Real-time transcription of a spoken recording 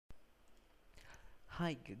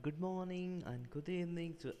Hi, good morning and good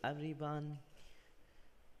evening to everyone.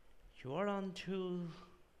 You are on to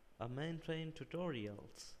a mainframe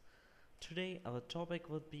tutorials. Today our topic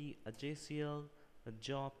would be a JCL, a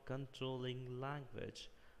job controlling language,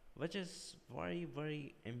 which is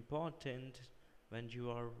very important when you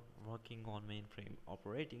are working on mainframe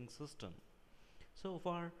operating system. So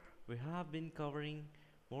far we have been covering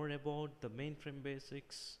more about the mainframe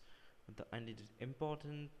basics, and it is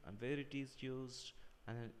important and where it is used,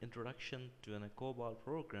 and an introduction to an COBOL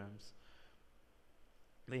programs.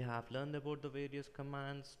 We have learned about the various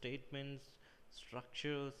commands, statements,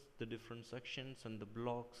 structures, the different sections and the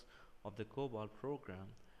blocks of the COBOL program.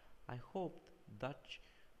 I hope that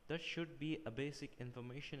that should be a basic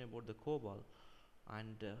information about the COBOL,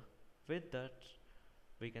 and with that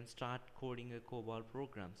we can start coding a COBOL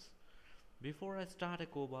programs. Before I start a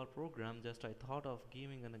COBOL program, just I thought of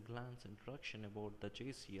giving a glance introduction about the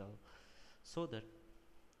JCL so that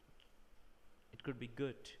it could be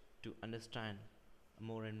good to understand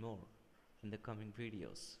more and more in the coming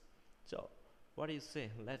videos. So, what do you say?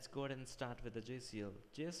 Let's go ahead and start with the JCL.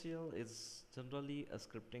 JCL is generally a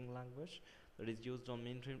scripting language that is used on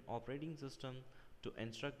mainframe operating system to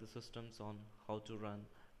instruct the systems on how to run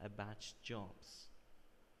a batch jobs.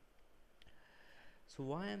 So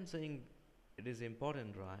why I'm saying it is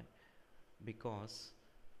important, right? Because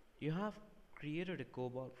you have created a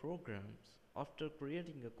COBOL programs. After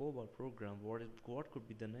creating a COBOL program, what could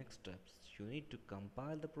be the next steps? You need to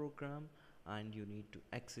compile the program and you need to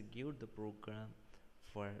execute the program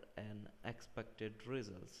for an expected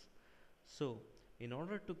results. So in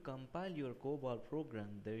order to compile your COBOL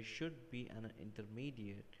program, there should be an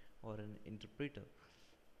intermediate or an interpreter.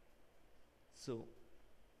 So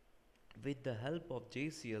with the help of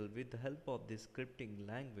JCL, with the help of this scripting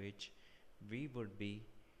language, we would be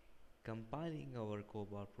compiling our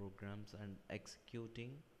COBOL programs and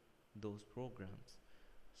executing those programs.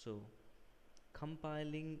 So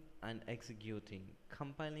compiling and executing.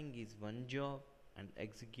 Compiling is one job and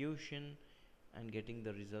execution and getting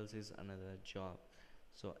the results is another job.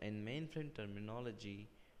 So in mainframe terminology,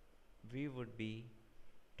 we would be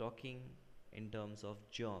talking in terms of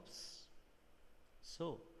jobs.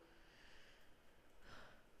 So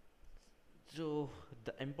So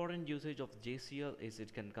the important usage of JCL is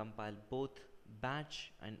it can compile both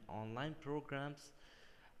batch and online programs.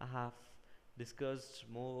 I have discussed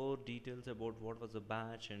more details about what was a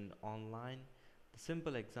batch and online. The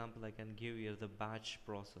simple example I can give you is the batch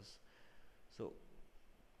process. So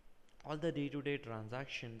all the day-to-day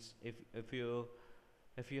transactions, if you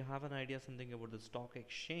have an idea something about the stock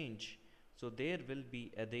exchange, so there will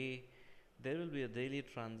be a daily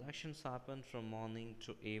transactions happen from morning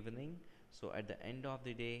to evening. So at the end of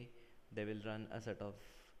the day they will run a set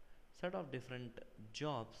of different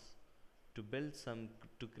jobs to build some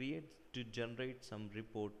to create to generate some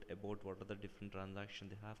report about what are the different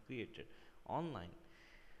transactions they have created online.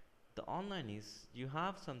 The online is you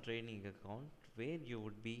have some trading account where you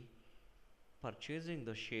would be purchasing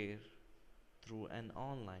the share through an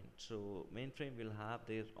online. So mainframe will have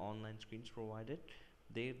their online screens provided.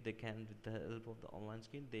 They can, with the help of the online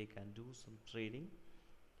screen, they can do some trading.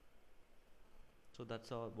 So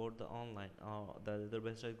that's all about the online. The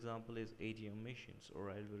best example is ATM machines or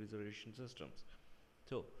railway reservation systems.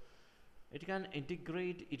 So it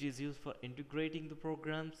is used for integrating the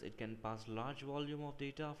programs. It can pass large volume of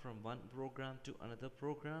data from one program to another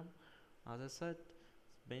program. As I said,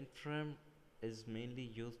 mainframe is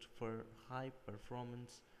mainly used for high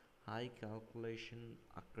performance, high calculation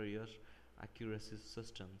accuracy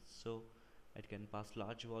systems. So it can pass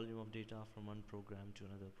large volume of data from one program to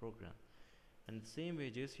another program. And the same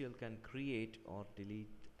way JCL can create or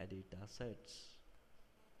delete a data sets.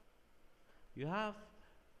 You have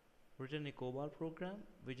written a COBOL program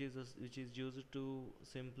which is used to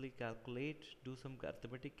simply calculate, do some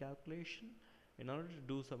arithmetic calculation. In order to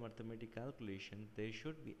do some arithmetic calculation, there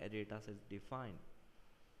should be a data set defined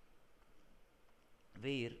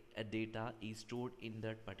where a data is stored in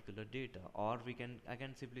that particular data, or I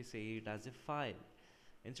can simply say it as a file.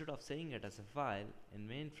 Instead of saying it as a file in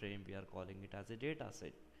mainframe, we are calling it as a data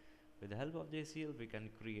set. With the help of JCL, we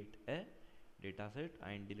can create a data set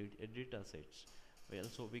and delete a data sets.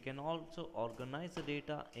 So we can also organize the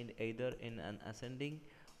data in either in an ascending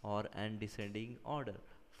or an descending order.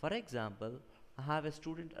 For example, I have a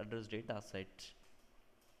student address data set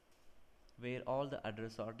where all the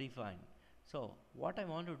addresses are defined. So what I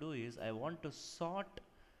want to do is I want to sort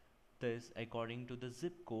this according to the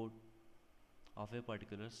zip code of a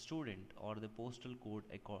particular student, or the postal code,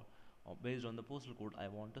 or based on the postal code I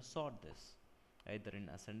want to sort this either in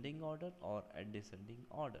ascending order or a descending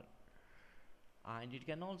order. and it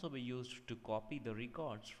can also be used to copy the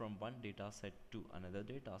records from one dataset to another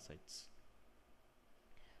datasets.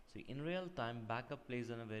 So in real time, backup plays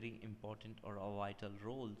a very important or a vital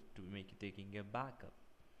role to make taking a backup.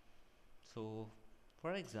 So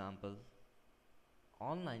for example,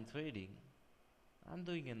 online trading, I'm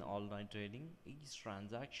doing an online trading. Each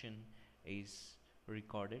transaction is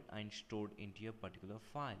recorded and stored into a particular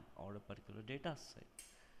file or a particular data set.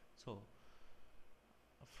 So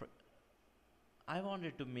I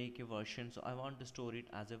wanted to make a version, so I want to store it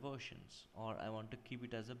as a versions, or I want to keep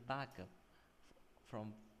it as a backup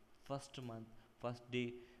from first month, first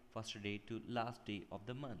day to last day of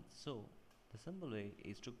the month. So the simple way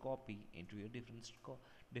is to copy into a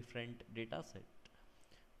different data set.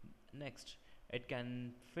 Next, it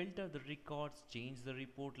can filter the records, change the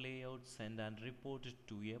report layout, send and report it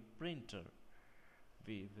to a printer.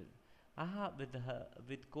 We will. I have with I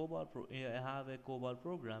have a COBOL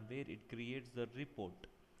program where it creates the report.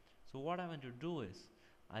 So what I want to do is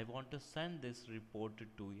I want to send this report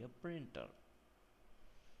to a printer.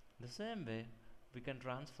 The same way, we can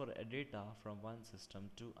transfer a data from one system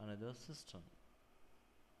to another system.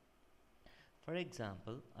 For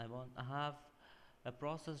example, I have a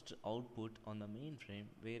processed output on the mainframe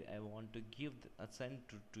where I want to give a send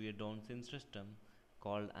to a downstream system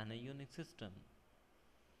called an a Unix system.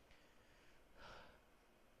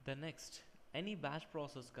 The next, any batch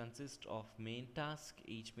process consists of main task.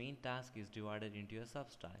 Each main task is divided into a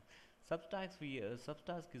subtask.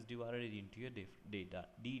 Subtask is divided into a data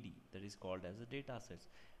DD, that is called as a data sets.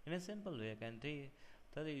 In a simple way, I can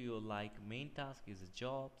tell you like main task is a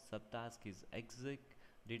job, subtask is exec,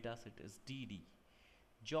 data set is DD.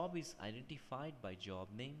 Job is identified by job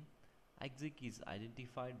name, exec is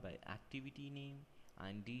identified by activity name,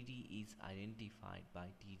 and DD is identified by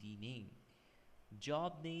DD name.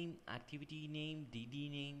 Job name, activity name,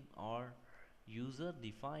 DD name, or user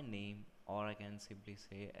defined name, or I can simply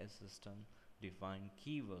say a system defined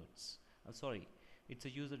keywords. I'm sorry, it's a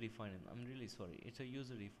user defined name. I'm really sorry, it's a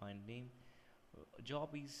user defined name. Job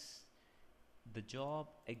is the job,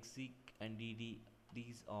 exec, and DD.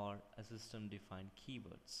 These are a system defined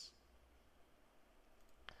keywords.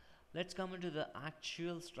 Let's come into the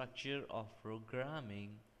actual structure of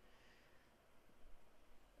programming.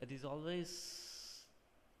 It is always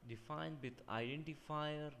defined with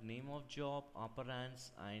identifier, name of job,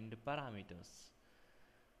 operands, and parameters.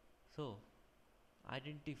 So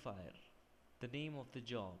identifier, the name of the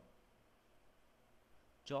job.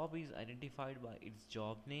 Job is identified by its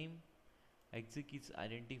job name, exec is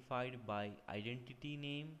identified by identity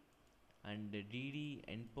name, and the DD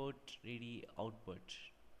input, DD output.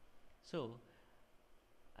 So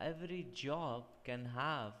every job can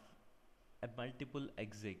have a multiple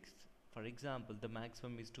execs. For example, the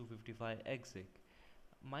maximum is 255 exec.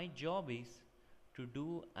 My job is to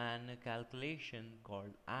do an calculation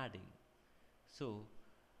called adding. So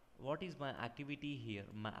what is my activity here?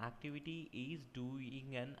 My activity is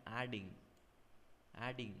doing an adding.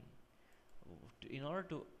 In order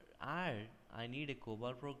to add, I need a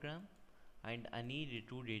COBOL program, and I need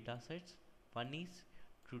two data sets. One is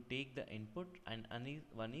to take the input, and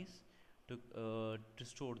one is to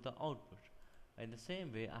store the output. In the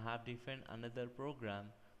same way, I have defined another program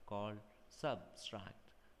called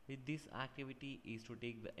subtract. With this activity is to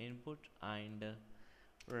take the input and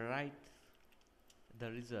write the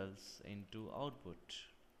results into output.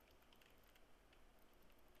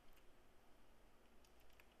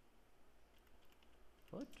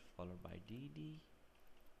 Put followed by DD.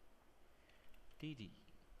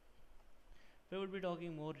 We will be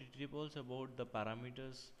talking more details about the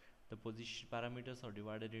parameters. The position parameters are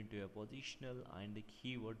divided into a positional and the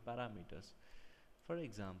keyword parameters. For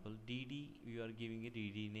example, DD, you are giving a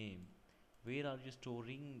DD name. Where are you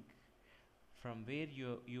storing? From where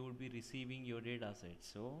you will be receiving your data set.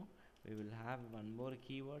 So we will have one more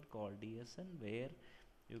keyword called DSN, where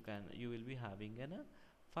you will be having a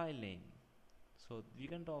file name. So we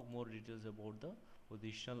can talk more details about the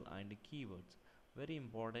positional and the keywords. Very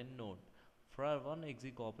important note, for our one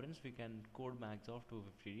exec operands we can code max of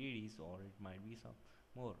 250 DDs, or it might be some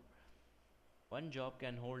more. One job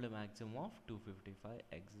can hold a maximum of 255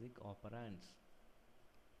 exec operands.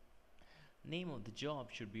 Name of the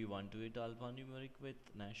job should be 1 to 8 alphanumeric with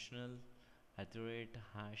national, @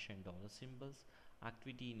 hash and dollar symbols.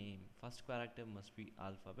 Activity name, first character must be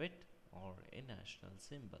alphabet or a national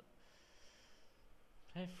symbol.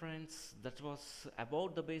 Hey friends, that was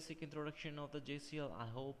about the basic introduction of the JCL. I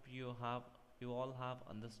hope you all have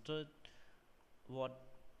understood what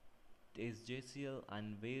is JCL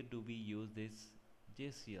and where do we use this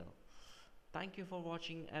JCL. Thank you for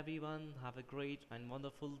watching everyone. Have a great and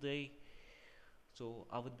wonderful day. So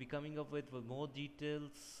I would be coming up with more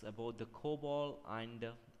details about the COBOL and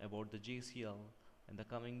about the JCL in the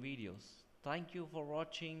coming videos. Thank you for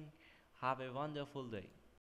watching. Have a wonderful day.